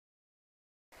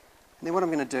And then what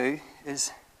I'm going to do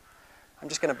is, I'm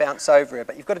just going to bounce over her,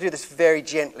 but you've got to do this very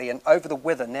gently and over the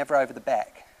wither, never over the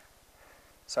back.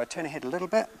 So I turn her head a little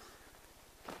bit.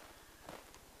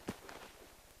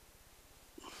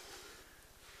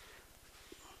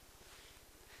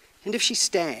 And if she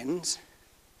stands,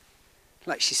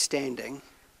 like she's standing,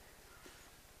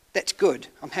 that's good.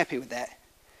 I'm happy with that.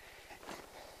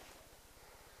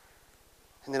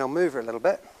 And then I'll move her a little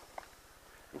bit,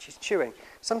 and she's chewing.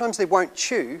 Sometimes they won't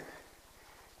chew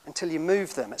until you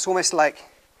move them. It's almost like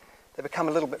they become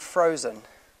a little bit frozen.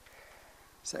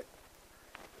 So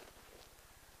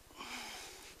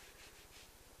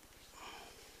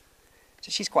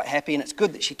she's quite happy, and it's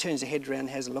good that she turns her head around and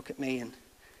has a look at me, and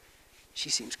she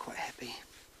seems quite happy.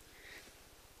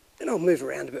 Then I'll move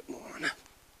around a bit more on her.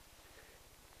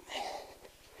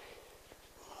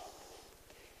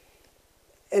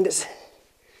 And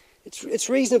it's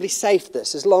reasonably safe,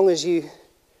 this, as long as you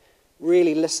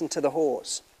really listen to the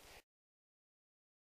horse.